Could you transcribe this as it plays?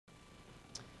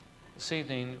This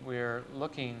evening we're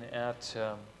looking at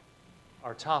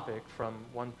our topic from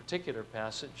one particular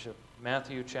passage of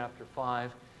Matthew chapter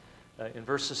 5 in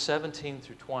verses 17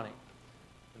 through 20.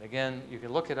 And again, you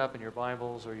can look it up in your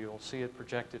Bibles or you'll see it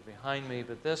projected behind me,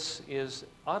 but this is,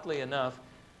 oddly enough,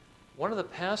 one of the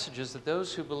passages that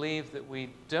those who believe that we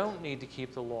don't need to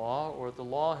keep the law or the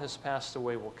law has passed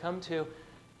away will come to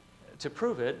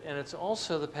prove it, and it's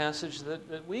also the passage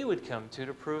that we would come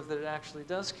to prove that it actually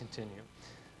does continue.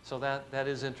 So that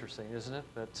is interesting, isn't it?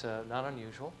 But not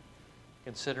unusual.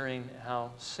 Considering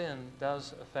how sin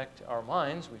does affect our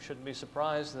minds, we shouldn't be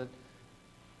surprised that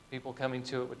people coming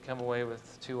to it would come away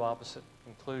with two opposite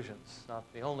conclusions. Not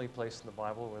the only place in the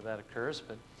Bible where that occurs,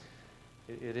 but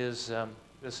it is.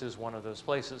 This is one of those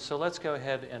places. So let's go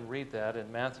ahead and read that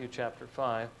in Matthew chapter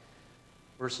 5,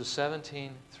 verses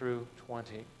 17 through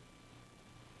 20.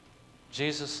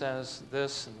 Jesus says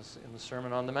this in the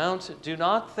Sermon on the Mount, "Do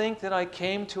not think that I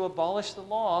came to abolish the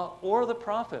law or the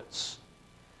prophets.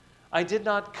 I did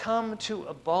not come to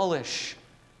abolish,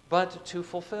 but to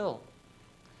fulfill.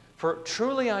 For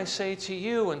truly I say to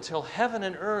you, until heaven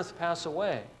and earth pass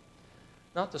away,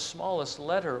 not the smallest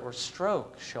letter or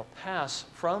stroke shall pass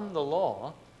from the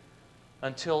law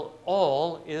until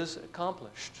all is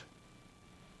accomplished.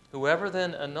 Whoever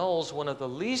then annuls one of the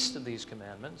least of these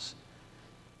commandments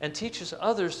and teaches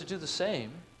others to do the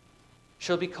same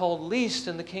shall be called least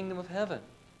in the kingdom of heaven.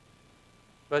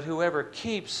 But whoever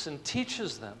keeps and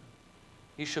teaches them,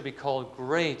 he shall be called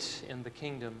great in the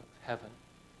kingdom of heaven.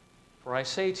 For I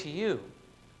say to you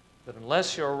that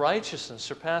unless your righteousness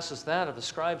surpasses that of the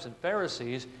scribes and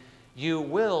Pharisees, you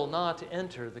will not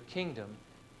enter the kingdom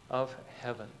of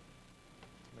heaven."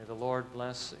 May the Lord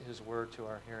bless His word to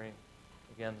our hearing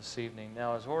again this evening.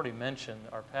 Now, as already mentioned,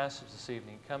 our passage this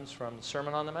evening comes from the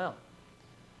Sermon on the Mount.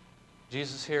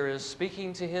 Jesus here is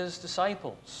speaking to His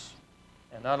disciples,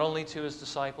 and not only to His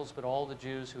disciples, but all the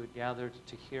Jews who had gathered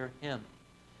to hear Him.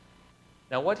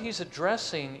 Now, what He's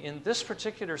addressing in this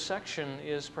particular section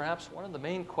is perhaps one of the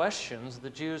main questions the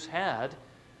Jews had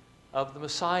of the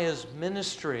Messiah's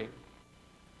ministry.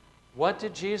 What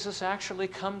did Jesus actually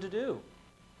come to do?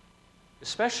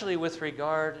 Especially with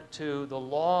regard to the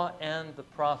law and the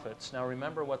prophets. Now,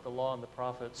 remember what the law and the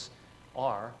prophets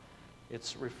are.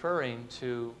 It's referring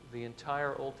to the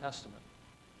entire Old Testament,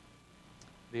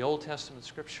 the Old Testament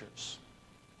scriptures.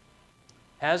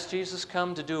 Has Jesus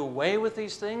come to do away with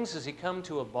these things? Has He come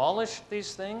to abolish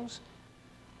these things?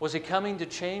 Was He coming to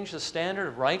change the standard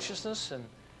of righteousness and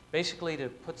basically to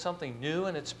put something new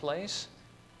in its place?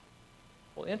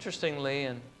 Well, interestingly,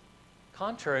 and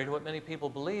contrary to what many people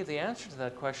believe, the answer to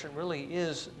that question really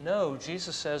is no.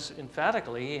 Jesus says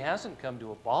emphatically He hasn't come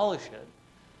to abolish it.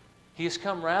 He has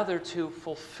come rather to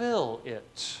fulfill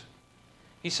it.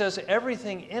 He says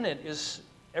everything in it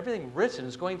everything written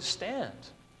is going to stand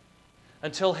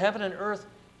until heaven and earth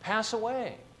pass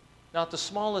away. Not the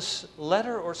smallest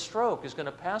letter or stroke is going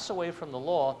to pass away from the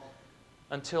law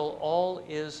until all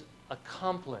is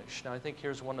accomplished. Now, I think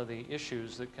here's one of the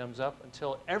issues that comes up.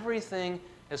 Until everything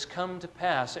has come to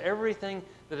pass, everything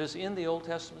that is in the Old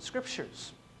Testament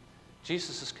scriptures.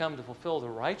 Jesus has come to fulfill the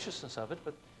righteousness of it,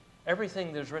 but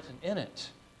everything that's written in it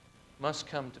must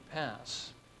come to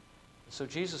pass. So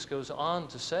Jesus goes on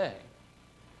to say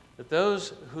that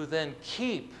those who then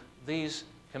keep these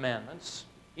commandments,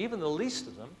 even the least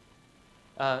of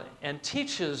them, and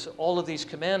teaches all of these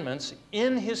commandments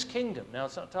in His kingdom. Now,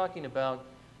 it's not talking about,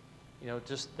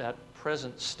 just that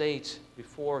present state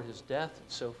before His death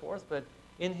and so forth, but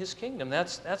in His kingdom.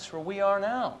 That's where we are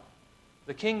now.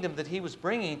 The kingdom that He was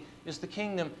bringing is the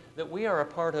kingdom that we are a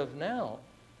part of now.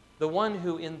 The one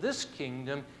who in this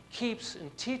kingdom keeps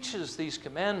and teaches these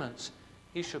commandments,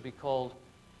 he shall be called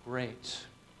great.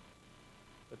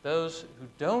 But those who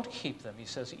don't keep them, He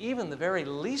says, even the very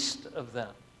least of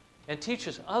them, and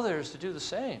teaches others to do the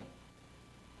same,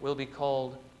 will be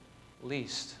called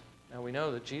least. Now we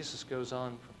know that Jesus goes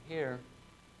on from here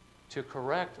to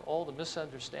correct all the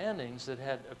misunderstandings that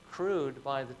had accrued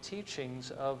by the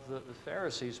teachings of the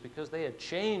Pharisees, because they had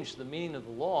changed the meaning of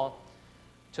the law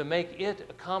to make it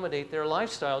accommodate their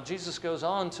lifestyle. Jesus goes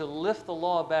on to lift the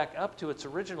law back up to its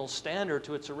original standard,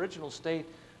 to its original state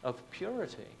of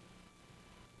purity.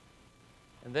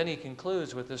 And then He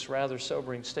concludes with this rather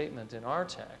sobering statement in our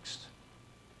text.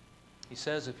 He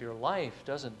says, if your life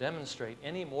doesn't demonstrate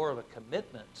any more of a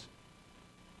commitment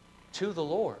to the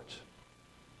Lord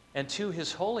and to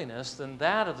His holiness than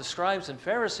that of the scribes and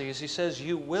Pharisees, He says,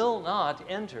 you will not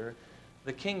enter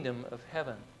the kingdom of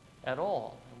heaven at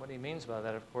all. And what He means by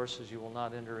that, of course, is you will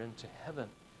not enter into heaven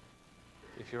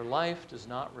if your life does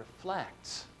not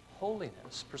reflect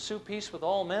holiness. Pursue peace with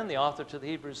all men, the author to the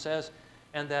Hebrews says,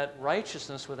 and that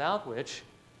righteousness without which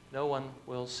no one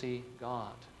will see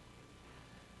God.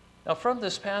 Now, from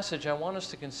this passage, I want us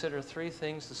to consider three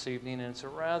things this evening, and it's a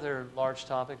rather large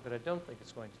topic, but I don't think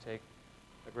it's going to take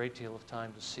a great deal of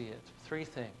time to see it. Three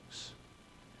things.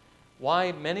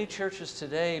 Why many churches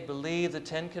today believe the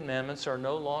Ten Commandments are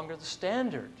no longer the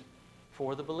standard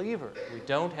for the believer. We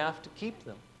don't have to keep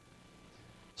them.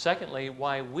 Secondly,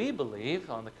 why we believe,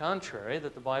 on the contrary,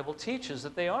 that the Bible teaches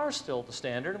that they are still the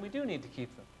standard and we do need to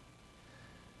keep them.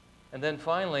 And then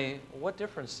finally, what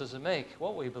difference does it make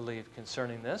what we believe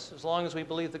concerning this, as long as we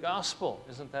believe the gospel?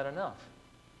 Isn't that enough?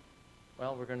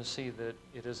 Well, we're going to see that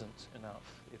it isn't enough.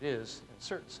 It is in a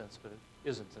certain sense, but it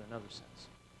isn't in another sense.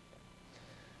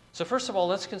 So first of all,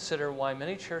 let's consider why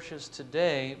many churches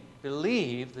today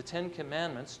believe the Ten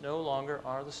Commandments no longer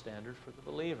are the standard for the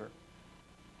believer.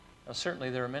 Now, certainly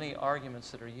there are many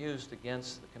arguments that are used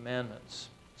against the commandments.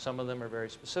 Some of them are very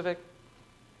specific.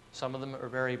 Some of them are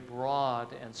very broad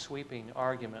and sweeping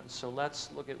arguments. So let's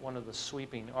look at one of the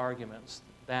sweeping arguments,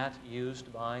 that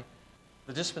used by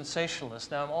the dispensationalists.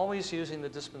 Now, I'm always using the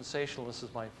dispensationalists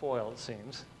as my foil, it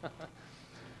seems.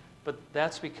 But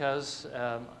that's because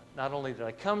not only did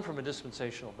I come from a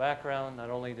dispensational background, not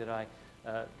only did I,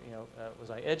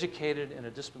 was I educated in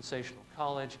a dispensational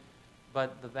college,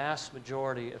 but the vast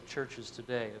majority of churches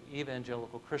today, of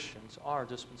evangelical Christians, are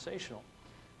dispensational.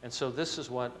 And so this is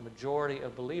what a majority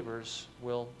of believers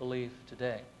will believe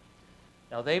today.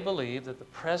 Now, they believe that the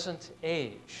present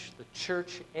age, the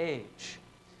church age,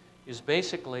 is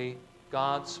basically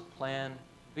God's plan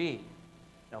B.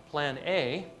 Now, plan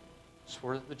A is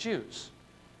for the Jews.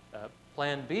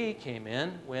 Plan B came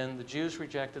in when the Jews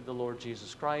rejected the Lord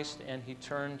Jesus Christ and he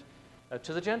turned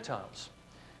to the Gentiles.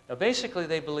 Now, basically,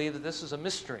 they believe that this is a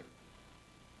mystery,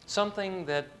 something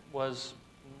that was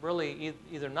really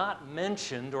either not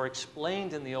mentioned or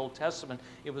explained in the Old Testament.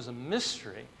 It was a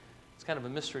mystery. It's kind of a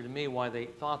mystery to me why they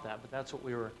thought that, but that's what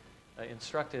we were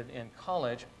instructed in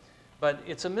college. But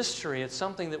it's a mystery. It's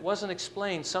something that wasn't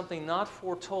explained, something not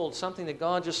foretold, something that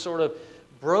God just sort of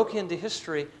broke into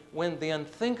history when the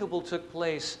unthinkable took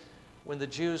place, when the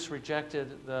Jews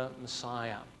rejected the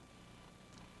Messiah.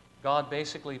 God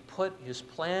basically put his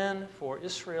plan for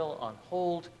Israel on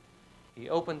hold. He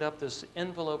opened up this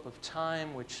envelope of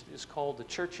time, which is called the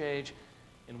church age,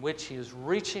 in which he is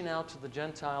reaching out to the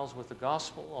Gentiles with the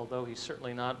gospel, although he's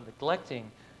certainly not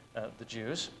neglecting the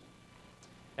Jews.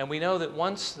 And we know that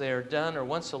once they're done, or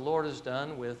once the Lord is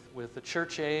done with the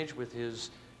church age, with his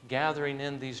gathering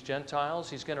in these Gentiles,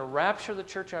 he's going to rapture the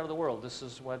church out of the world. This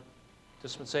is what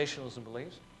dispensationalism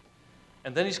believes.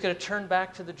 And then he's going to turn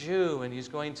back to the Jew, and he's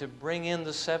going to bring in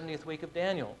the 70th week of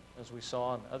Daniel, as we saw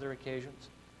on other occasions,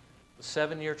 the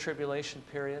 7-year tribulation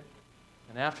period.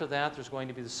 And after that, there's going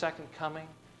to be the second coming,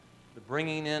 the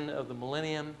bringing in of the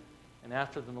millennium, and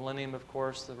after the millennium, of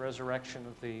course, the resurrection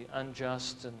of the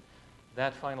unjust and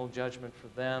that final judgment for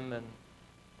them, and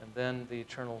then the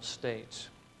eternal state.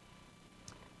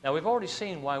 Now, we've already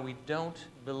seen why we don't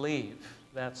believe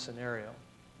that scenario.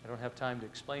 I don't have time to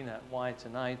explain that why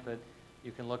tonight, but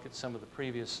you can look at some of the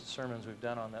previous sermons we've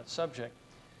done on that subject.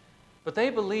 But they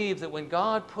believe that when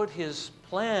God put his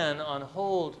plan on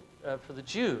hold for the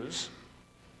Jews,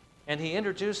 and he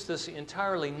introduced this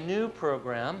entirely new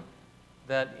program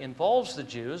that involves the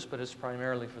Jews, but it's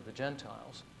primarily for the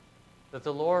Gentiles, that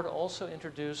the Lord also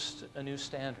introduced a new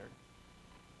standard.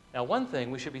 Now, one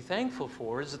thing we should be thankful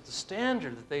for is that the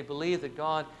standard that they believe that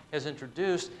God has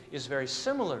introduced is very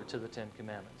similar to the Ten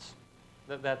Commandments.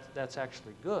 That's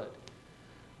actually good.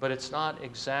 But it's not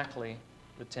exactly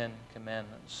the Ten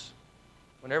Commandments.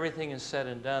 When everything is said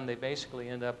and done, they basically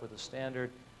end up with a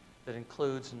standard that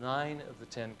includes 9 of the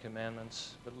 10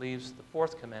 commandments, but leaves the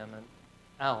 4th commandment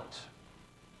out.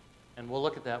 And we'll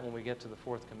look at that when we get to the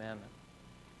 4th commandment.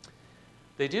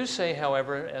 They do say,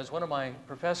 however, as one of my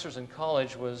professors in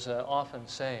college was often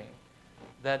saying,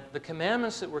 that the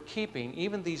commandments that we're keeping,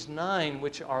 even these 9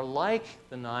 which are like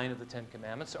the 9 of the 10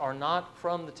 commandments, are not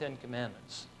from the 10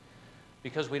 commandments,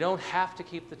 because we don't have to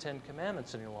keep the 10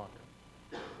 commandments any longer.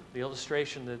 The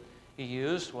illustration that he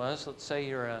used was, let's say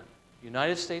you're a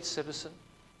United States citizen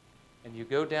and you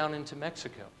go down into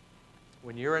Mexico.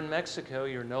 When you're in Mexico,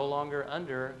 you're no longer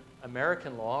under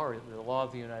American law or the law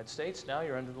of the United States. Now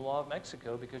you're under the law of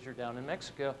Mexico because you're down in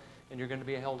Mexico and you're going to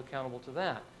be held accountable to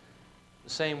that. The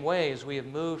same way as we have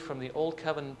moved from the Old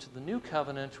Covenant to the New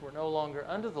Covenant, we're no longer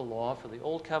under the law for the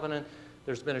Old Covenant.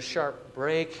 There's been a sharp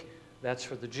break. That's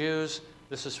for the Jews.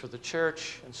 This is for the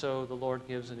church. And so the Lord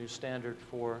gives a new standard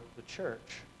for the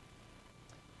church.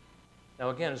 Now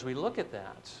again, as we look at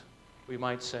that, we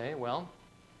might say, well,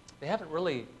 they haven't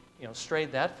really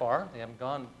strayed that far. They haven't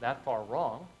gone that far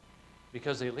wrong.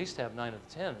 because they at least have 9 of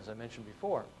the 10, as I mentioned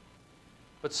before.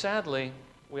 But sadly,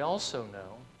 we also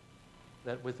know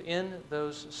that within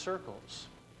those circles,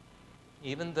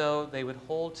 even though they would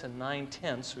hold to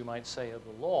 9/10, we might say, of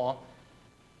the law,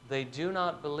 they do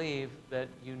not believe that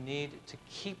you need to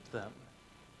keep them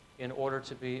in order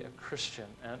to be a Christian.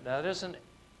 And that isn't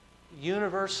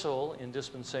universal in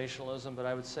dispensationalism, but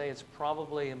I would say it's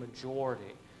probably a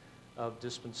majority of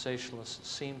dispensationalists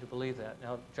seem to believe that.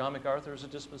 Now, John MacArthur is a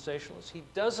dispensationalist. He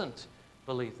doesn't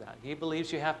believe that. He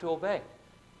believes you have to obey.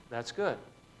 That's good.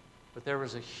 But there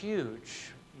was a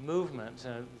huge movement,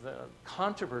 the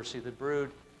controversy that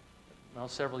brewed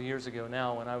several years ago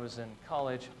now when I was in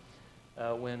college,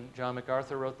 when John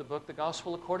MacArthur wrote the book, The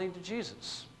Gospel According to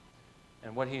Jesus.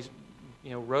 And what he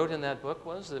wrote in that book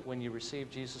was that when you receive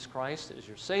Jesus Christ as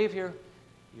your Savior,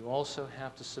 you also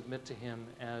have to submit to Him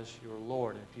as your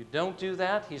Lord. And if you don't do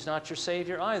that, He's not your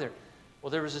Savior either. Well,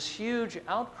 there was this huge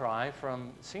outcry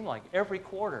from, it seemed like every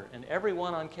quarter, and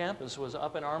everyone on campus was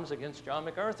up in arms against John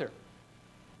MacArthur.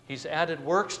 He's added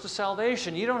works to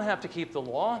salvation. You don't have to keep the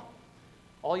law.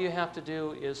 All you have to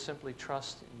do is simply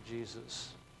trust in Jesus.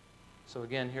 So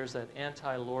again, here's that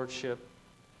anti-lordship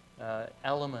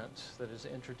element that is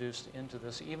introduced into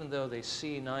this. Even though they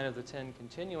see 9 of the 10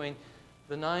 continuing,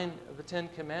 the 9 of the 10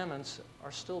 commandments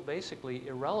are still basically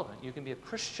irrelevant. You can be a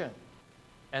Christian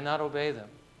and not obey them.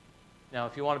 Now,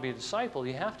 if you want to be a disciple,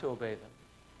 you have to obey them.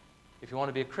 If you want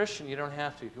to be a Christian, you don't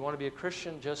have to. If you want to be a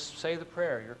Christian, just say the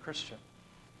prayer. You're a Christian.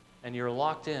 And you're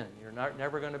locked in. You're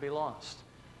never going to be lost.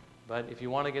 But if you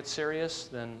want to get serious,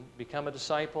 then become a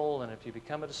disciple. And if you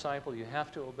become a disciple, you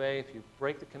have to obey. If you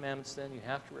break the commandments, then you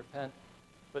have to repent.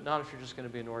 But not if you're just going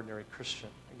to be an ordinary Christian.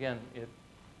 Again,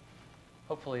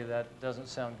 hopefully that doesn't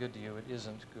sound good to you. It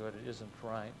isn't good. It isn't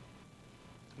right.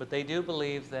 But they do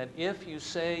believe that if you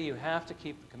say you have to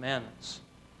keep the commandments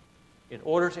in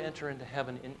order to enter into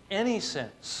heaven in any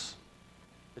sense,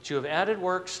 that you have added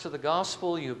works to the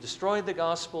gospel, you have destroyed the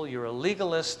gospel, you're a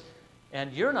legalist,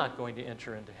 and you're not going to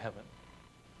enter into heaven.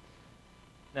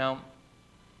 Now,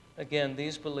 again,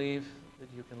 these believe that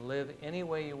you can live any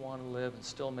way you want to live and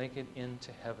still make it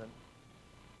into heaven.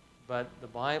 But the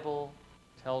Bible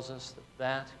tells us that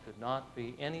that could not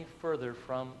be any further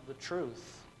from the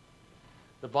truth.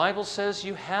 The Bible says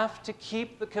you have to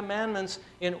keep the commandments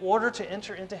in order to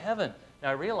enter into heaven. Now,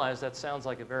 I realize that sounds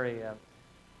like a very,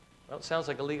 it sounds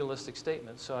like a legalistic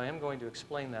statement, so I am going to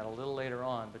explain that a little later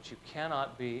on, but you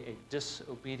cannot be a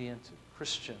disobedient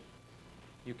Christian.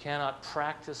 You cannot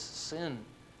practice sin.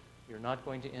 You're not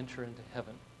going to enter into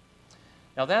heaven.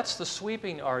 Now, that's the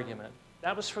sweeping argument.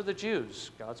 That was for the Jews.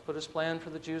 God's put His plan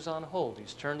for the Jews on hold.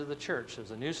 He's turned to the church.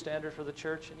 There's a new standard for the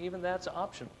church, and even that's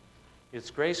optional. It's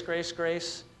grace, grace,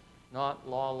 grace, not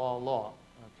law, law, law.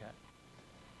 Okay.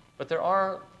 But there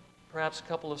are perhaps a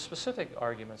couple of specific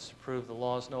arguments to prove the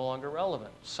law is no longer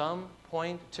relevant. Some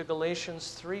point to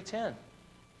Galatians 3:10.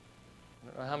 I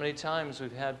don't know how many times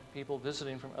we've had people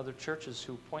visiting from other churches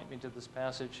who point me to this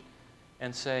passage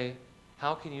and say,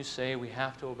 how can you say we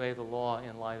have to obey the law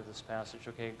in light of this passage?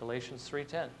 Okay, Galatians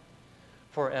 3:10.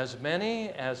 For as many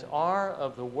as are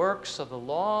of the works of the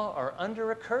law are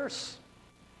under a curse.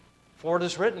 For it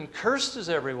is written, cursed is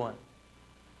everyone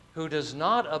who does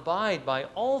not abide by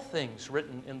all things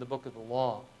written in the book of the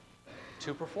law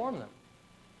to perform them.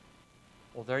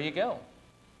 Well, there you go.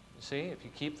 You see, if you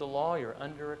keep the law, you're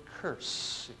under a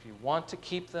curse. If you want to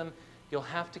keep them, you'll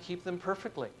have to keep them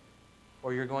perfectly,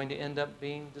 or you're going to end up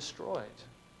being destroyed.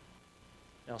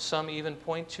 Now, some even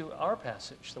point to our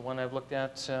passage, the one I've looked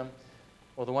at,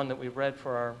 or the one that we've read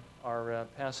for our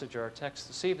passage, our text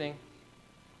this evening.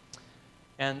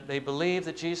 And they believe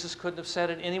that Jesus couldn't have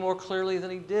said it any more clearly than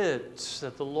He did,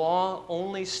 that the law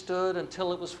only stood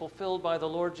until it was fulfilled by the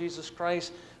Lord Jesus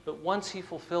Christ, but once He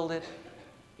fulfilled it,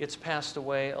 it's passed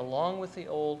away along with the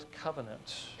old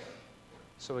covenant.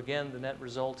 So again, the net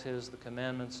result is the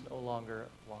commandments no longer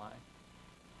apply.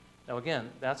 Now again,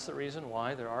 that's the reason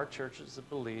why there are churches that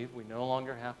believe we no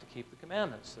longer have to keep the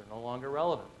commandments. They're no longer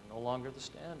relevant. They're no longer the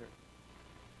standard.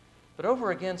 But over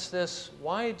against this,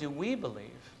 why do we believe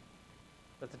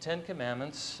that the Ten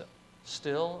Commandments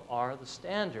still are the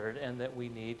standard and that we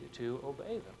need to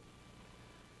obey them?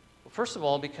 Well, first of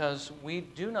all, because we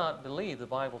do not believe the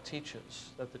Bible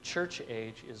teaches that the church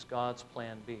age is God's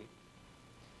plan B,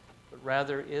 but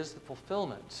rather is the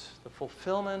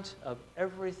fulfillment of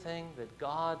everything that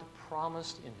God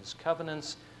promised in His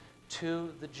covenants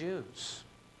to the Jews.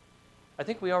 I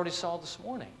think we already saw this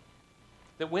morning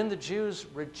that when the Jews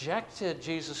rejected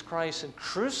Jesus Christ and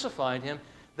crucified Him,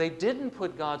 they didn't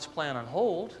put God's plan on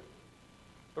hold,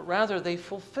 but rather they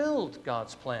fulfilled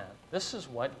God's plan. This is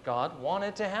what God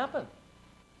wanted to happen.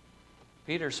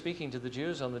 Peter, speaking to the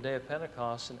Jews on the day of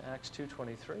Pentecost in Acts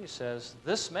 2:23, says,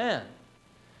 "This man,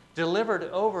 delivered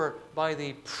over by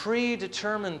the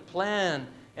predetermined plan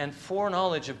and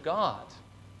foreknowledge of God,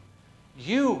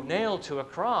 you nailed to a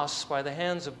cross by the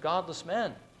hands of godless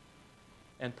men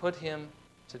and put him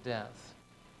to death."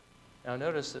 Now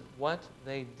notice that what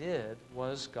they did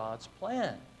was God's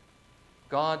plan.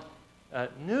 God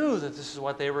knew that this is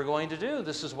what they were going to do.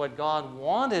 This is what God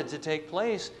wanted to take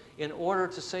place in order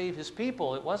to save his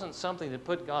people. It wasn't something that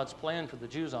put God's plan for the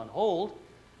Jews on hold.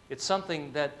 It's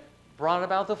something that brought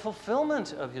about the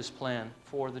fulfillment of his plan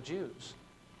for the Jews.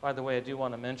 By the way, I do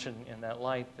want to mention in that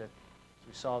light that, as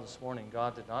we saw this morning,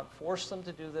 God did not force them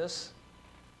to do this.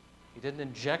 He didn't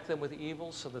inject them with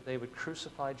evil so that they would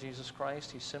crucify Jesus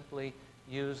Christ. He simply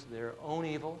used their own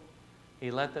evil.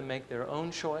 He let them make their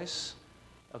own choice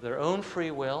of their own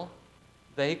free will.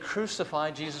 They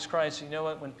crucified Jesus Christ. You know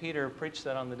what? When Peter preached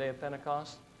that on the day of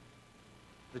Pentecost,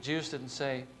 the Jews didn't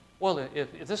say, well,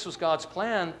 if this was God's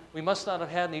plan, we must not have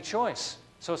had any choice,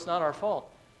 so it's not our fault.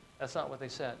 That's not what they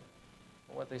said.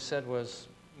 What they said was,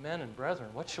 men and brethren,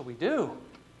 what shall we do?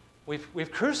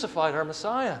 We've crucified our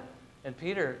Messiah. And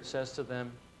Peter says to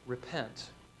them, repent.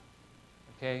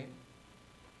 Okay?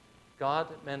 God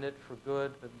meant it for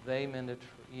good, but they meant it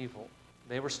for evil.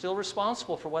 They were still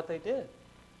responsible for what they did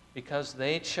because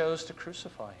they chose to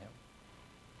crucify him.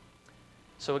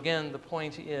 So again, the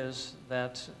point is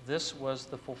that this was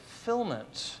the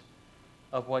fulfillment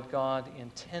of what God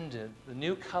intended. The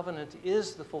new covenant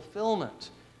is the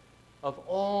fulfillment of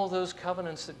all those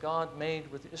covenants that God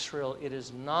made with Israel. It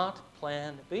is not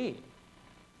plan B.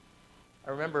 I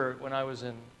remember when I was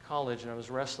in college and I was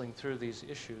wrestling through these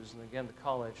issues, and again, the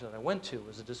college that I went to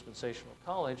was a dispensational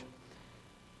college.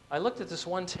 I looked at this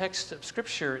one text of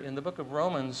Scripture in the book of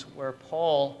Romans where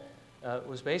Paul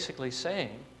was basically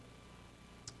saying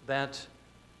that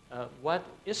what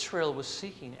Israel was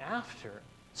seeking after,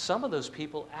 some of those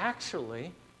people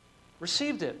actually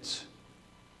received it,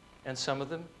 and some of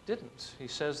them didn't. He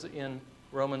says in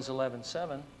Romans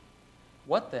 11:7,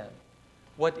 what then?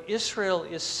 What Israel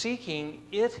is seeking,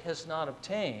 it has not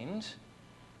obtained,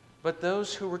 but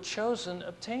those who were chosen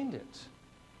obtained it.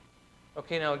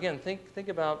 Okay, now again, think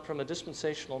about from a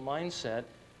dispensational mindset,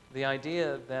 the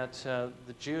idea that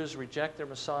the Jews reject their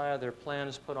Messiah, their plan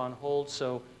is put on hold,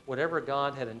 so whatever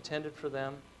God had intended for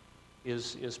them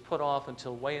is put off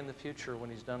until way in the future when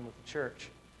he's done with the church.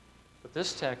 But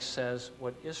this text says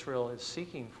what Israel is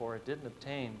seeking for, it didn't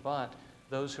obtain, but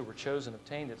those who were chosen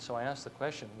obtained it. So I ask the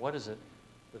question, what is it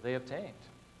that they obtained?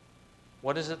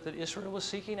 What is it that Israel was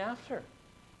seeking after?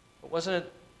 But wasn't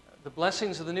it the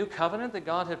blessings of the new covenant that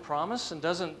God had promised? And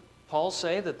doesn't Paul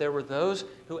say that there were those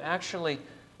who actually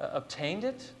obtained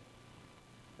it?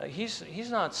 He's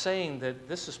not saying that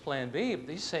this is plan B, but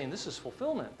he's saying this is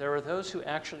fulfillment. There are those who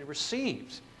actually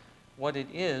received what it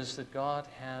is that God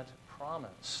had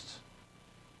promised.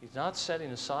 He's not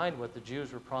setting aside what the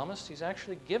Jews were promised. He's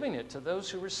actually giving it to those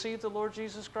who received the Lord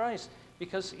Jesus Christ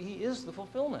because he is the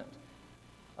fulfillment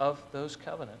of those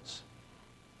covenants.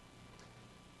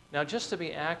 Now, just to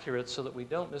be accurate so that we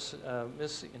don't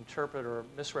misinterpret or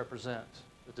misrepresent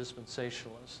the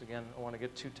dispensationalists, again, I don't want to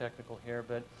get too technical here,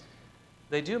 but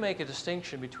they do make a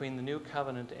distinction between the new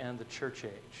covenant and the church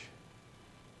age.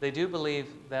 They do believe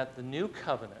that the new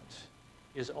covenant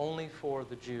is only for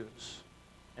the Jews.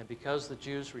 And because the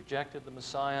Jews rejected the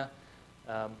Messiah,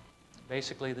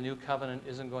 basically the new covenant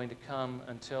isn't going to come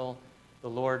until the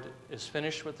Lord is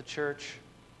finished with the church,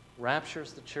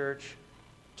 raptures the church,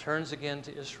 turns again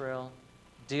to Israel,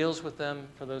 deals with them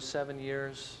for those 7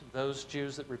 years. Those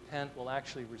Jews that repent will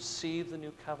actually receive the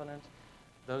new covenant.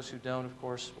 Those who don't, of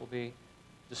course, will be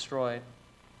destroyed.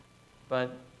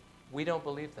 But we don't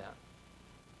believe that.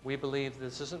 We believe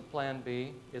this isn't plan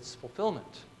B, it's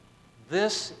fulfillment.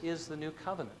 This is the new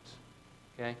covenant.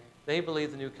 Okay? They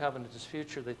believe the new covenant is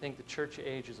future. They think the church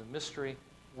age is a mystery.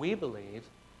 We believe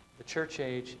the church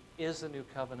age is the new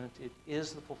covenant. It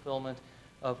is the fulfillment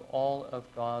of all of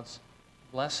God's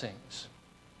blessings.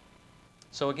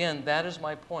 So again, that is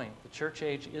my point. The church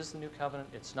age is the new covenant.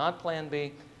 It's not plan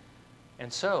B.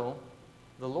 And so,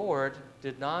 the Lord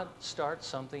did not start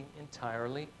something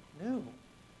entirely new.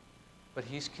 But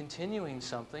he's continuing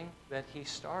something that he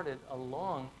started a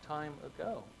long time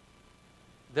ago.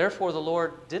 Therefore, the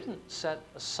Lord didn't set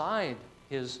aside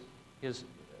his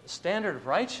standard of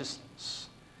righteousness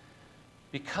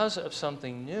because of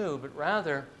something new, but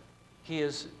rather he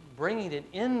is bringing it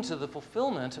into the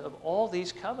fulfillment of all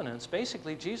these covenants.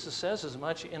 Basically, Jesus says as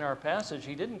much in our passage.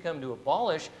 He didn't come to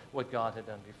abolish what God had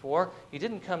done before. He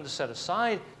didn't come to set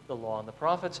aside the law and the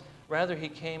prophets. Rather, he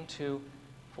came to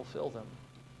fulfill them.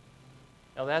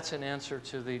 Now that's an answer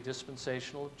to the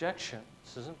dispensational objection.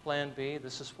 This isn't plan B,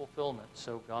 this is fulfillment.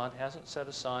 So God hasn't set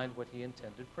aside what he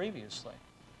intended previously.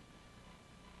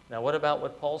 Now what about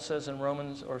what Paul says in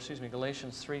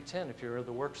Galatians 3:10? If you're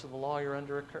the works of the law, you're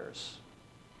under a curse.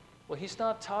 Well, he's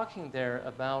not talking there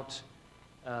about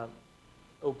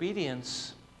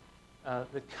obedience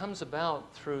that comes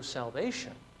about through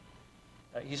salvation.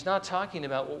 He's not talking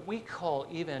about what we call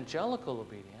evangelical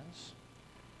obedience,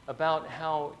 about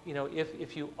how,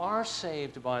 if you are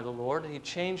saved by the Lord and he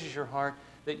changes your heart,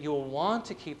 that you will want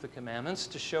to keep the commandments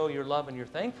to show your love and your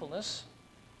thankfulness.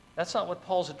 That's not what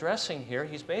Paul's addressing here.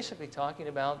 He's basically talking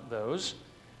about those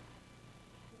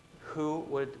who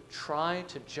would try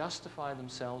to justify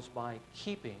themselves by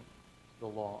keeping the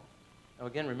law. Now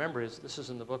again, remember, this is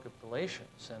in the book of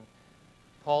Galatians, and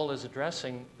Paul is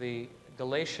addressing the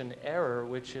Galatian error,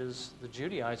 which is the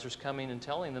Judaizers coming and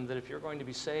telling them that if you're going to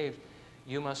be saved,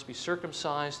 you must be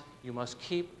circumcised, you must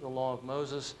keep the law of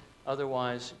Moses,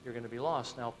 otherwise you're going to be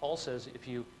lost. Now Paul says if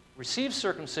you receive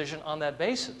circumcision on that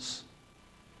basis,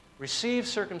 receive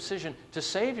circumcision to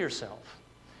save yourself,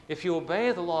 if you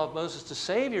obey the law of Moses to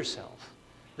save yourself,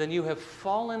 then you have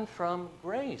fallen from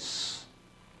grace.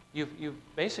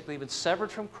 You've basically been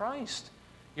severed from Christ.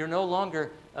 You're no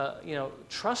longer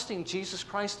trusting Jesus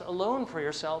Christ alone for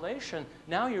your salvation.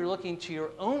 Now you're looking to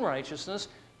your own righteousness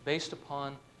based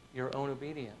upon your own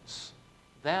obedience.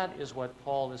 That is what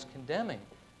Paul is condemning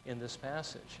in this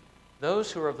passage.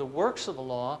 Those who are of the works of the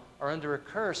law are under a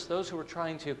curse. Those who are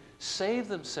trying to save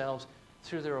themselves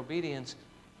through their obedience,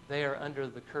 they are under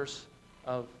the curse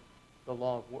of the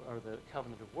law or the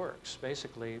covenant of works.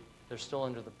 Basically, they're still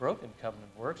under the broken covenant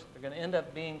of works. They're going to end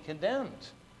up being condemned.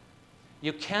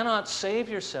 You cannot save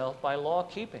yourself by law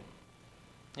keeping.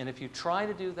 And if you try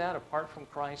to do that apart from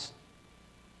Christ,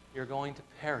 you're going to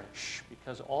perish,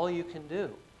 because all you can do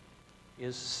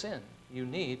is sin. You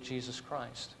need Jesus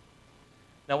Christ.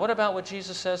 Now, what about what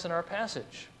Jesus says in our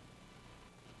passage?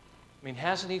 I mean,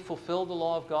 hasn't he fulfilled the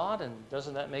law of God, and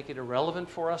doesn't that make it irrelevant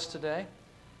for us today?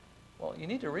 Well, you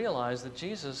need to realize that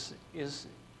Jesus is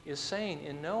saying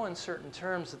in no uncertain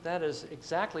terms that is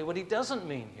exactly what he doesn't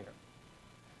mean here.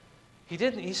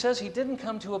 He says he didn't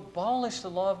come to abolish the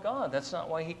law of God. That's not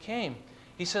why he came.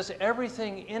 He says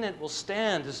everything in it will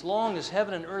stand as long as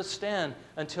heaven and earth stand,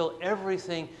 until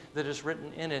everything that is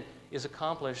written in it is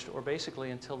accomplished, or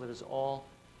basically until it has all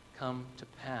come to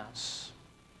pass.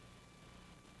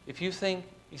 He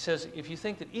says, if you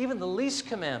think that even the least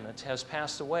commandment has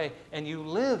passed away, and you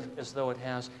live as though it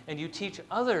has, and you teach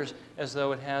others as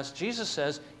though it has, Jesus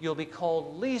says you'll be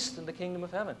called least in the kingdom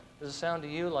of heaven. Does it sound to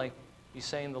you like he's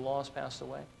saying the law has passed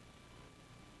away?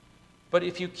 But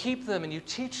if you keep them and you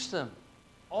teach them,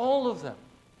 all of them,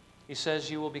 he says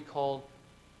you will be called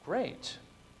great.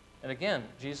 And again,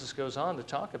 Jesus goes on to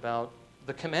talk about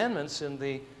the commandments in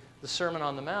the Sermon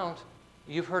on the Mount.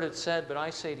 You've heard it said, but I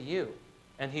say to you.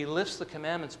 And he lifts the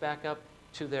commandments back up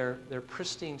to their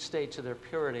pristine state, to their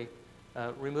purity,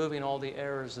 removing all the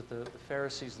errors that the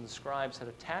Pharisees and the scribes had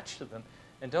attached to them.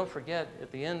 And don't forget,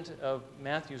 at the end of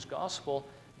Matthew's gospel,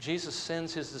 Jesus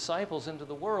sends his disciples into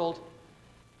the world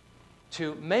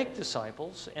to make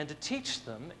disciples and to teach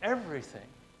them everything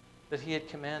that he had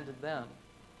commanded them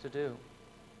to do.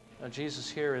 Now, Jesus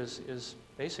here is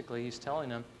basically, he's telling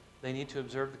them they need to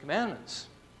observe the commandments.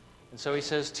 And so he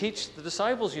says, teach the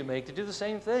disciples you make to do the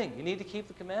same thing. You need to keep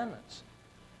the commandments.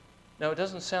 Now, it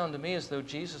doesn't sound to me as though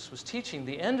Jesus was teaching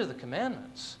the end of the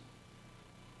commandments,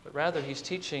 but rather he's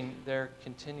teaching their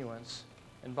continuance.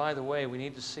 And by the way, we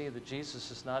need to see that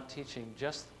Jesus is not teaching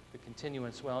just the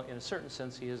continuance. Well, in a certain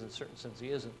sense he is, in a certain sense he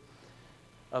isn't.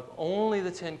 Of only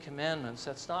the Ten Commandments,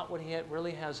 that's not what he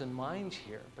really has in mind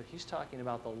here, but he's talking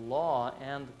about the law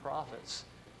and the prophets.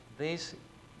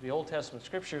 The Old Testament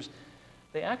scriptures,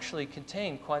 they actually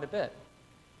contain quite a bit.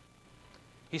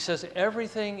 He says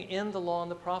everything in the law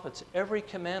and the prophets, every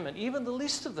commandment, even the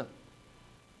least of them,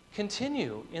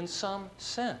 continue in some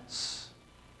sense.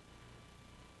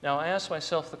 Now, I ask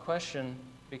myself the question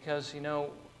because,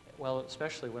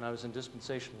 especially when I was in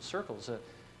dispensational circles,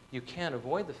 you can't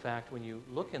avoid the fact when you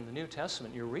look in the New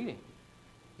Testament you're reading.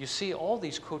 You see all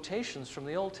these quotations from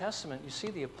the Old Testament. You see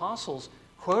the apostles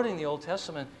quoting the Old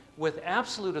Testament with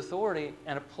absolute authority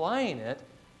and applying it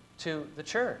to the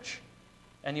church.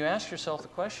 And you ask yourself the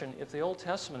question, if the Old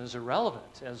Testament is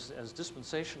irrelevant, as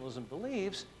dispensationalism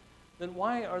believes, then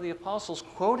why are the apostles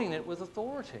quoting it with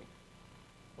authority?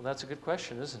 Well, that's a good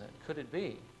question, isn't it? Could it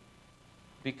be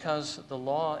because the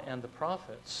law and the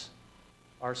prophets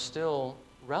are still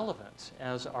relevant,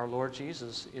 as our Lord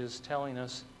Jesus is telling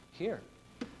us here?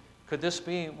 Could this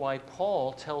be why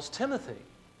Paul tells Timothy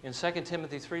in 2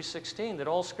 Timothy 3:16 that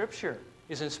all Scripture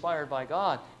is inspired by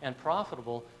God and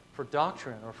profitable for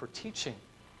doctrine or for teaching,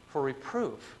 for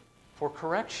reproof, for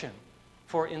correction,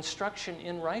 for instruction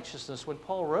in righteousness. When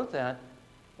Paul wrote that,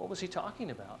 what was he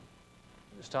talking about?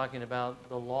 He was talking about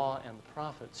the law and the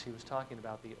prophets. He was talking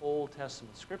about the Old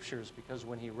Testament scriptures, because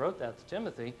when he wrote that to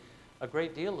Timothy, a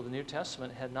great deal of the New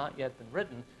Testament had not yet been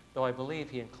written, though I believe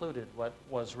he included what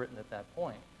was written at that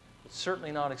point. But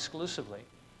certainly not exclusively.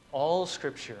 All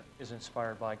Scripture is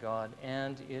inspired by God,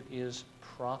 and it is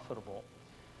profitable.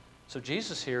 So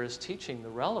Jesus here is teaching the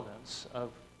relevance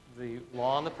of the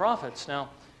law and the prophets. Now,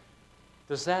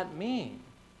 does that mean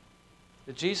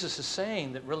that Jesus is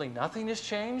saying that really nothing has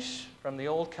changed from the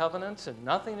Old Covenant and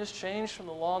nothing has changed from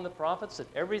the law and the prophets, that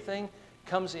everything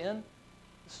comes in?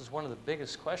 This is one of the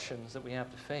biggest questions that we have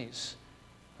to face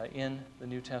in the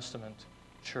New Testament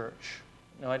church.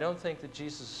 Now, I don't think that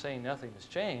Jesus is saying nothing has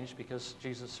changed, because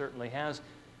Jesus certainly has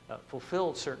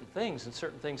fulfilled certain things, and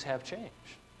certain things have changed.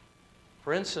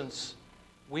 For instance,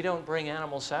 we don't bring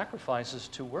animal sacrifices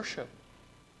to worship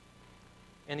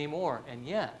anymore, and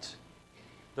yet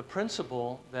the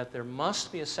principle that there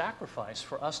must be a sacrifice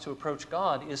for us to approach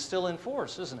God is still in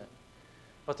force, isn't it?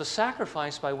 But the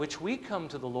sacrifice by which we come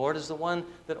to the Lord is the one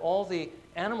that all the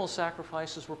animal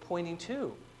sacrifices were pointing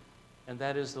to, and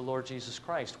that is the Lord Jesus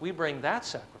Christ. We bring that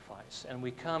sacrifice, and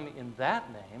we come in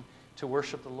that name to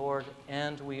worship the Lord,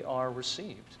 and we are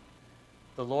received.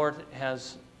 The Lord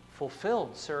has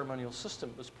fulfilled the ceremonial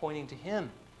system. It was pointing to Him,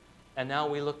 and now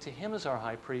we look to Him as our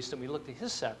high priest, and we look to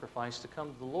His sacrifice to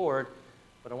come to the Lord.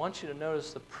 But I want you to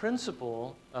notice the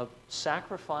principle of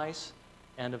sacrifice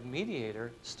and of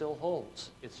mediator still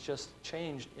holds. It's just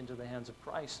changed into the hands of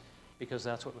Christ, because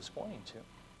that's what it was pointing to.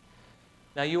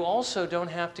 Now, you also don't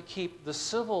have to keep the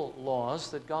civil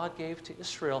laws that God gave to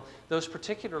Israel, those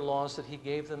particular laws that He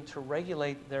gave them to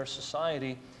regulate their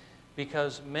society,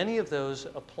 because many of those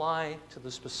apply to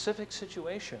the specific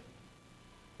situation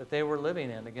that they were living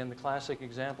in. Again, the classic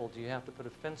example, do you have to put a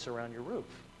fence around your roof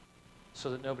so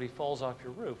that nobody falls off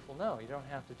your roof? Well, no, you don't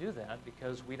have to do that,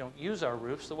 because we don't use our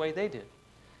roofs the way they did.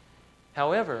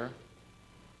 However,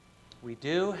 we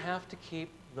do have to keep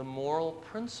the moral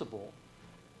principle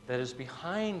that is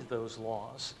behind those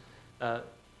laws. The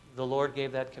Lord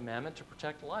gave that commandment to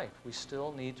protect life. We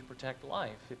still need to protect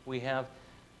life. If we have,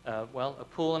 a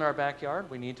pool in our backyard,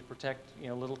 we need to protect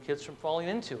little kids from falling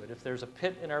into it. If there's a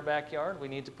pit in our backyard, we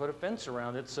need to put a fence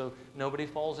around it so nobody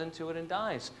falls into it and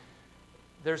dies.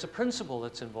 There's a principle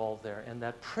that's involved there, and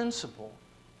that principle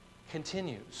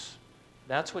continues.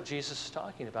 That's what Jesus is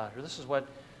talking about here. This is what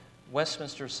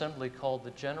Westminster Assembly called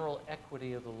the general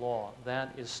equity of the law.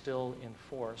 That is still in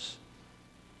force.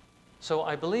 So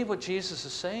I believe what Jesus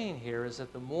is saying here is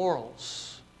that the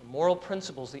morals, the moral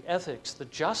principles, the ethics, the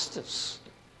justice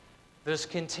that is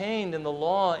contained in the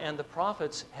law and the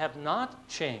prophets have not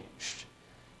changed,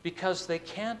 because they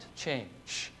can't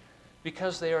change,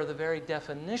 because they are the very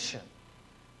definition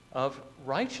of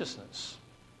righteousness.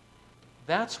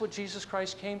 That's what Jesus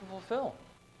Christ came to fulfill,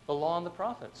 the law and the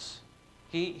prophets.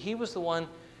 He was the one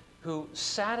who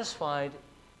satisfied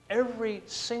every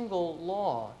single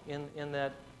law in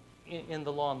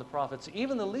the law and the prophets,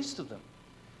 even the least of them,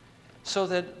 so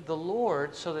that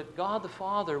God the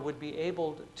Father would be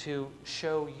able to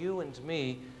show you and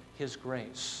me His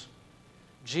grace.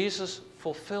 Jesus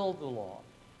fulfilled the law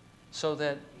so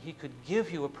that He could give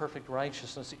you a perfect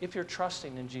righteousness if you're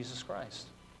trusting in Jesus Christ.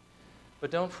 But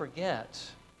don't forget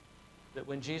that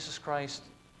when Jesus Christ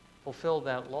fulfilled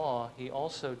that law, He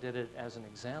also did it as an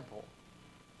example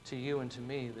to you and to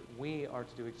me, that we are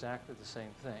to do exactly the same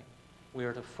thing. We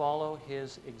are to follow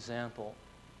His example.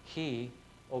 He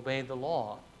obeyed the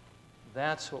law.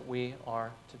 That's what we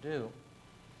are to do.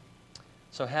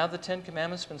 So have the Ten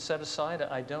Commandments been set aside?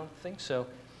 I don't think so.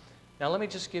 Now let me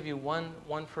just give you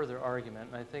one further argument,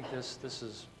 and I think this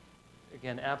is,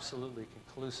 again, absolutely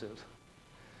conclusive.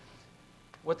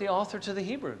 What the author to the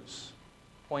Hebrews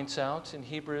points out in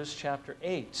Hebrews chapter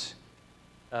 8,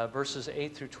 verses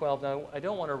 8 through 12. Now, I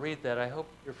don't want to read that. I hope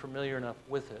you're familiar enough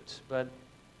with it. But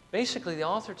basically, the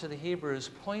author to the Hebrews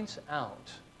points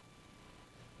out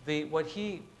what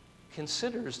he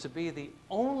considers to be the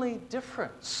only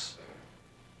difference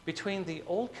between the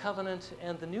Old Covenant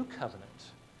and the New Covenant.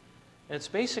 And it's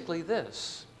basically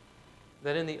this,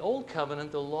 that in the Old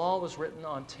Covenant, the law was written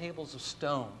on tables of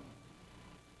stone.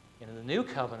 And in the New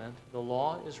Covenant, the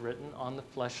law is written on the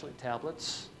fleshly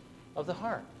tablets of the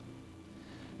heart.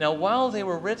 Now, while they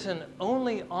were written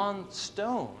only on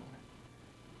stone,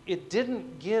 it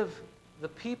didn't give the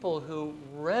people who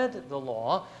read the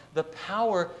law the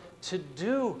power to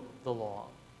do the law,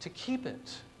 to keep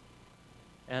it.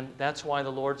 And that's why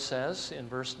the Lord says in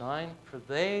verse 9, "For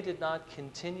they did not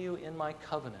continue in my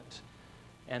covenant,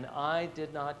 and I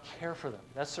did not care for them."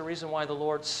 That's the reason why the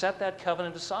Lord set that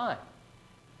covenant aside.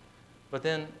 But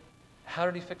then, how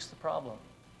did he fix the problem?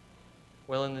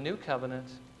 Well, in the new covenant,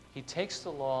 he takes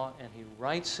the law and he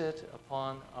writes it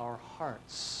upon our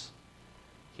hearts.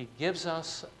 He gives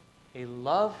us a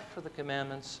love for the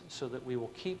commandments so that we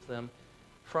will keep them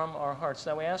from our hearts.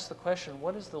 Now we ask the question,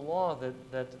 what is the law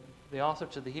that the author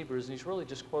to the Hebrews, and he's really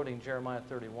just quoting Jeremiah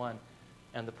 31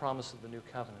 and the promise of the new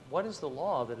covenant. What is the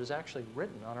law that is actually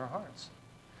written on our hearts?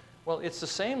 Well, it's the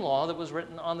same law that was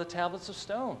written on the tablets of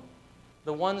stone,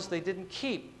 the ones they didn't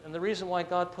keep. And the reason why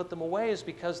God put them away is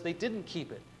because they didn't keep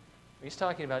it. He's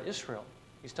talking about Israel.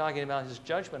 He's talking about his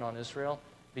judgment on Israel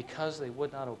because they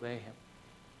would not obey him.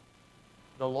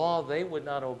 The law they would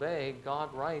not obey,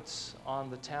 God writes on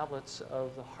the tablets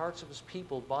of the hearts of his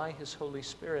people by his Holy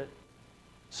Spirit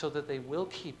so that they will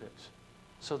keep it,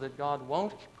 so that God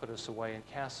won't put us away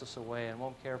and cast us away and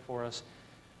won't care for us.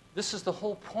 This is the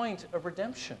whole point of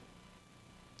redemption.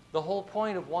 The whole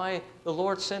point of why the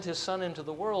Lord sent his Son into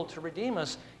the world to redeem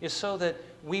us is so that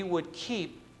we would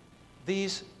keep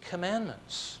these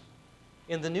commandments.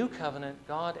 In the new covenant,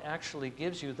 God actually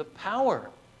gives you the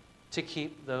power to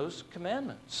keep those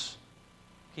commandments.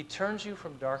 He turns you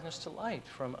from darkness to light,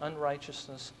 from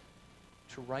unrighteousness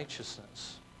to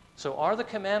righteousness. So are the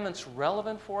commandments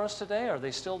relevant for us today? Are they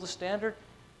still the standard?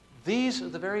 These are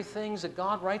the very things that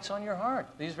God writes on your heart.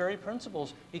 These very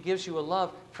principles. He gives you a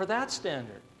love for that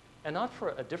standard and not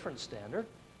for a different standard.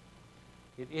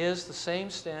 It is the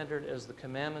same standard as the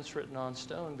commandments written on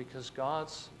stone because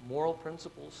God's moral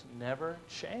principles never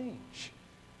change.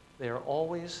 They are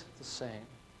always the same.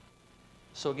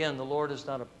 So again, the Lord has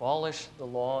not abolished the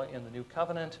law in the new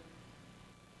covenant.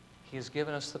 He has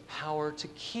given us the power to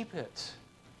keep it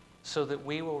so that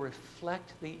we will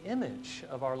reflect the image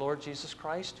of our Lord Jesus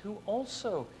Christ, who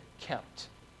also kept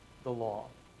the law.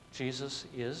 Jesus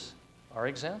is our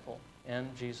example,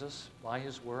 and Jesus, by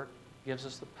his work, gives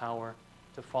us the power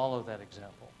to follow that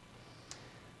example.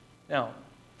 Now,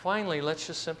 finally, let's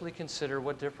just simply consider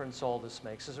what difference all this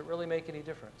makes. Does it really make any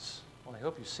difference? Well, I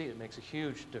hope you see it makes a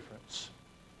huge difference.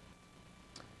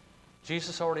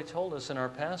 Jesus already told us in our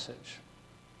passage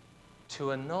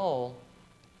to annul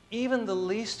even the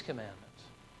least commandment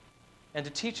and to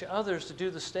teach others to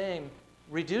do the same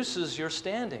reduces your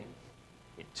standing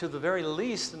to the very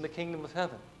least in the kingdom of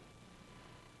heaven.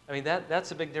 I mean,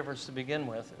 that's a big difference to begin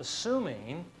with,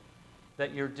 assuming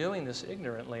that you're doing this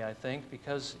ignorantly, I think,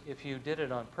 because if you did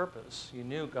it on purpose, you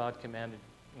knew God commanded,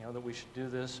 that we should do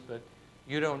this, but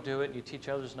you don't do it, and you teach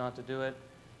others not to do it,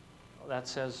 well, that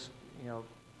says,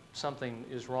 something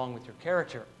is wrong with your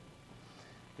character.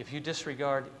 If you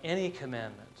disregard any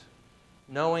commandment,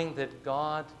 knowing that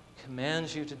God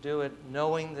commands you to do it,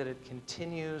 knowing that it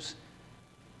continues,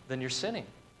 then you're sinning.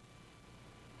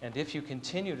 And if you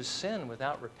continue to sin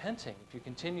without repenting, if you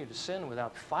continue to sin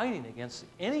without fighting against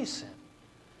any sin,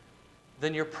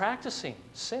 then you're practicing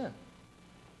sin.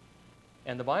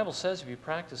 And the Bible says if you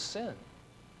practice sin,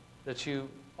 that you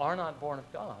are not born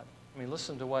of God. I mean,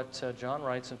 listen to what John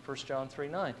writes in 1 John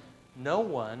 3:9. No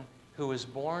one who is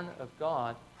born of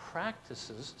God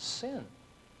practices sin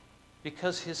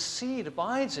because his seed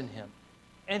abides in him.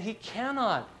 And he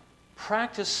cannot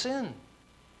practice sin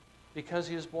because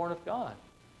he is born of God.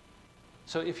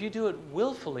 So if you do it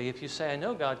willfully, if you say, I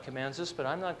know God commands this, but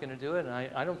I'm not going to do it, and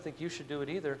I don't think you should do it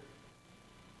either,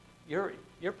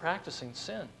 you're practicing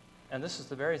sin. And this is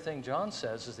the very thing John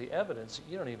says is the evidence that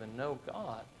you don't even know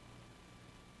God.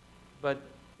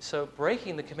 So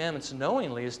breaking the commandments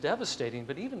knowingly is devastating,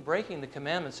 but even breaking the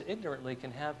commandments ignorantly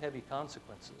can have heavy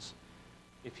consequences.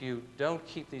 If you don't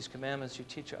keep these commandments, you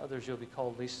teach others, you'll be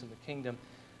called least in the kingdom.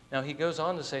 Now he goes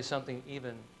on to say something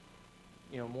even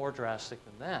more drastic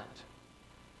than that.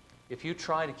 If you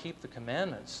try to keep the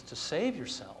commandments to save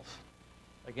yourself,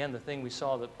 again, the thing we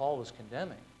saw that Paul was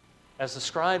condemning, as the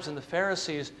scribes and the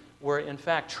Pharisees were in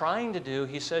fact trying to do,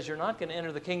 he says you're not going to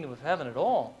enter the kingdom of heaven at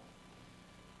all.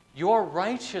 Your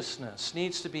righteousness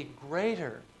needs to be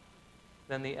greater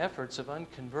than the efforts of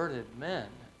unconverted men,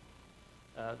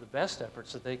 the best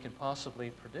efforts that they can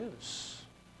possibly produce.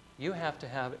 You have to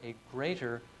have a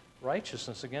greater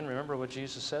righteousness. Again, remember what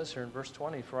Jesus says here in verse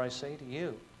 20, for I say to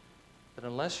you that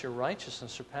unless your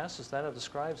righteousness surpasses that of the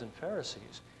scribes and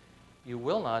Pharisees, you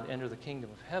will not enter the kingdom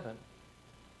of heaven.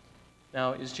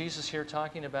 Now, is Jesus here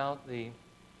talking about the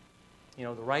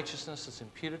righteousness that's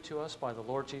imputed to us by the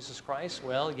Lord Jesus Christ?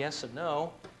 Well, yes and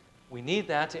no. We need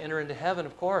that to enter into heaven,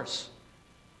 of course.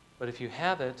 But if you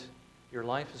have it, your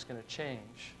life is going to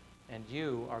change, and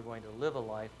you are going to live a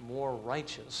life more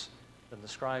righteous than the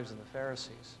scribes and the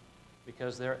Pharisees,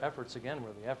 because their efforts, again,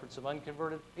 were the efforts of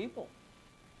unconverted people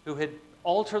who had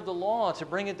altered the law to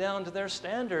bring it down to their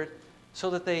standard so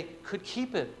that they could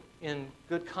keep it in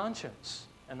good conscience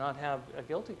and not have a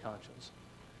guilty conscience.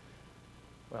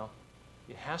 Well,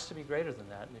 it has to be greater than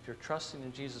that. And if you're trusting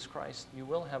in Jesus Christ, you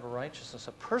will have a righteousness,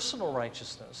 a personal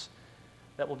righteousness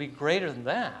that will be greater than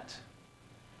that.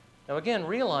 Now again,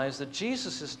 realize that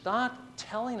Jesus is not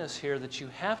telling us here that you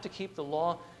have to keep the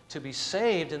law to be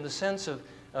saved in the sense of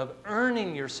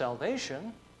earning your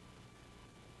salvation,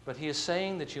 but he is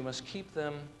saying that you must keep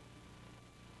them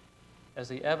as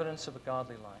the evidence of a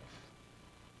godly life.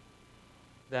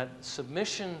 That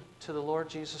submission to the Lord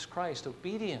Jesus Christ,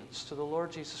 obedience to the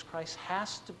Lord Jesus Christ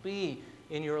has to be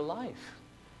in your life.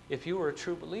 If you are a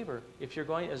true believer, if you're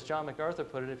going, as John MacArthur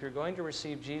put it, if you're going to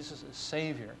receive Jesus as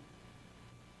Savior,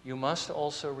 you must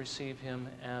also receive him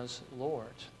as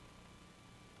Lord.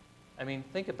 I mean,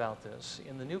 think about this.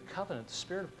 In the new covenant, the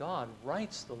Spirit of God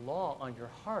writes the law on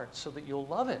your heart so that you'll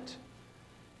love it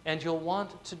and you'll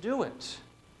want to do it.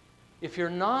 If you're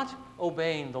not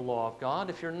obeying the law of God,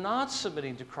 if you're not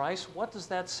submitting to Christ, what does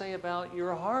that say about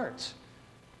your heart?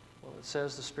 Well, it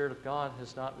says the Spirit of God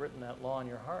has not written that law in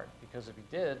your heart, because if he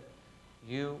did,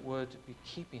 you would be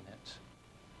keeping it.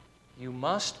 You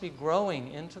must be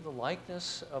growing into the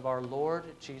likeness of our Lord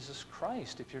Jesus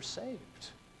Christ if you're saved.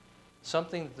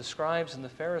 Something that the scribes and the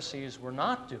Pharisees were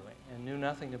not doing and knew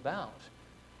nothing about.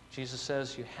 Jesus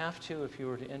says you have to if you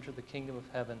were to enter the kingdom of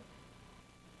heaven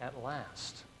at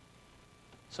last.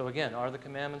 So again, are the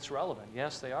commandments relevant?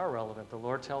 Yes, they are relevant. The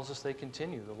Lord tells us they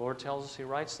continue. The Lord tells us he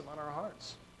writes them on our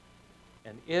hearts.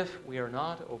 And if we are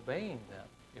not obeying them,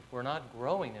 if we're not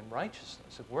growing in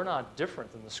righteousness, if we're not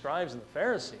different than the scribes and the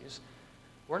Pharisees,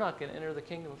 we're not going to enter the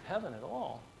kingdom of heaven at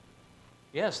all.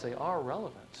 Yes, they are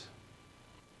relevant.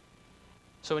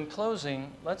 So in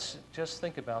closing, let's just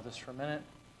think about this for a minute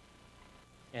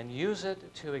and use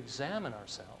it to examine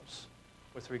ourselves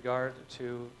with regard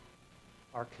to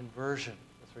our conversion,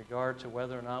 with regard to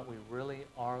whether or not we really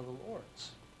are the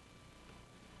Lord's.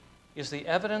 Is the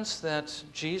evidence that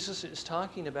Jesus is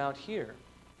talking about here,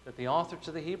 that the author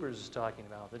to the Hebrews is talking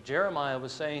about, that Jeremiah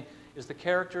was saying is the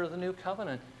character of the new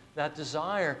covenant, that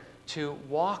desire to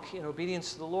walk in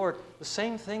obedience to the Lord, the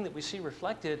same thing that we see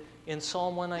reflected in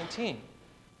Psalm 119,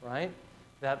 right?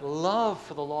 That love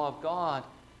for the law of God,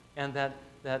 and that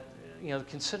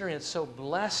considering it so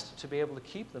blessed to be able to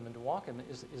keep them and to walk in them,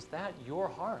 is that your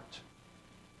heart?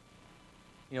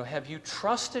 Have you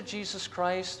trusted Jesus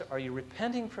Christ? Are you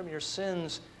repenting from your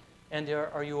sins? And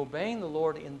are you obeying the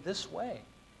Lord in this way?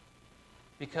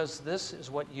 Because this is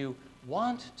what you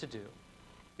want to do.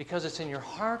 Because it's in your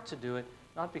heart to do it,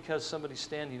 not because somebody's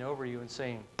standing over you and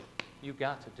saying, you've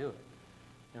got to do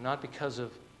it. Not because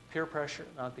of peer pressure,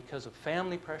 not because of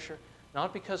family pressure,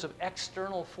 not because of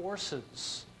external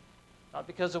forces, not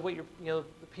because of what the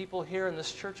people here in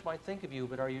this church might think of you,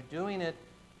 but are you doing it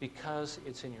because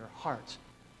it's in your heart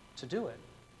to do it?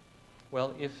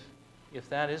 Well, if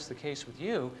that is the case with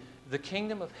you, the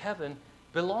kingdom of heaven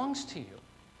belongs to you.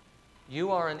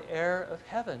 You are an heir of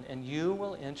heaven, and you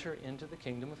will enter into the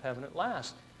kingdom of heaven at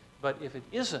last. But if it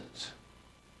isn't,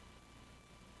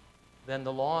 then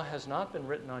the law has not been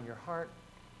written on your heart.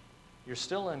 You're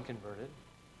still unconverted.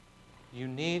 You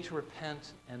need to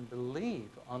repent and believe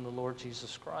on the Lord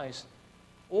Jesus Christ,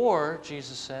 or,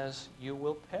 Jesus says, you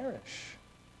will perish.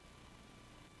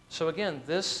 So again,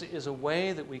 this is a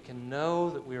way that we can know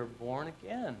that we are born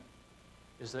again,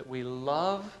 is that we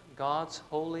love God's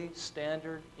holy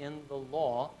standard in the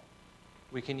law.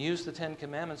 We can use the Ten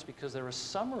Commandments because they're a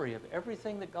summary of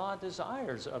everything that God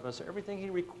desires of us, everything he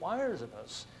requires of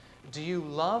us. Do you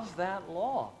love that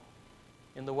law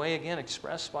in the way, again,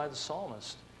 expressed by the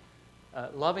psalmist?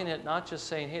 Loving it, not just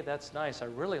saying, hey, that's nice, I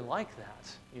really like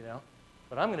that,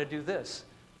 but I'm going to do this.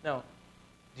 No.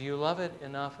 Do you love it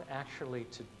enough actually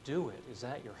to do it? Is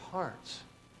that your heart?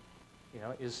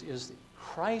 Is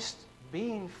Christ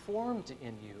being formed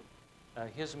in you?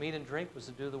 His meat and drink was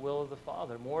to do the will of the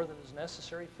Father more than is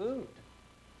necessary food.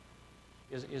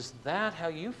 Is that how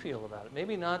you feel about it?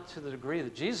 Maybe not to the degree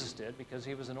that Jesus did, because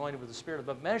he was anointed with the Spirit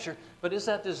above measure, but is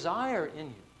that desire in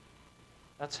you?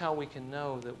 That's how we can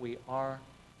know that we are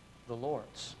the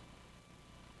Lord's.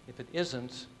 If it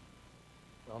isn't,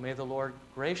 well, may the Lord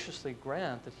graciously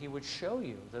grant that he would show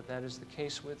you that that is the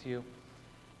case with you,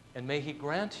 and may he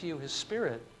grant to you his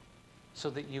Spirit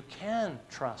so that you can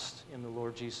trust in the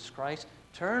Lord Jesus Christ,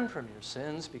 turn from your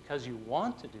sins because you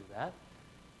want to do that,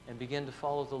 and begin to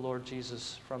follow the Lord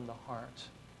Jesus from the heart,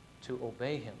 to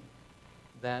obey him,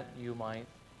 that you might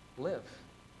live.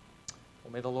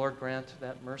 Well, may the Lord grant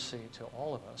that mercy to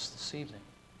all of us this evening.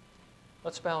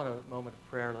 Let's bow in a moment of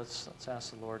prayer. Let's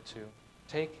ask the Lord to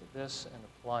take this and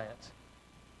apply it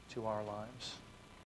to our lives.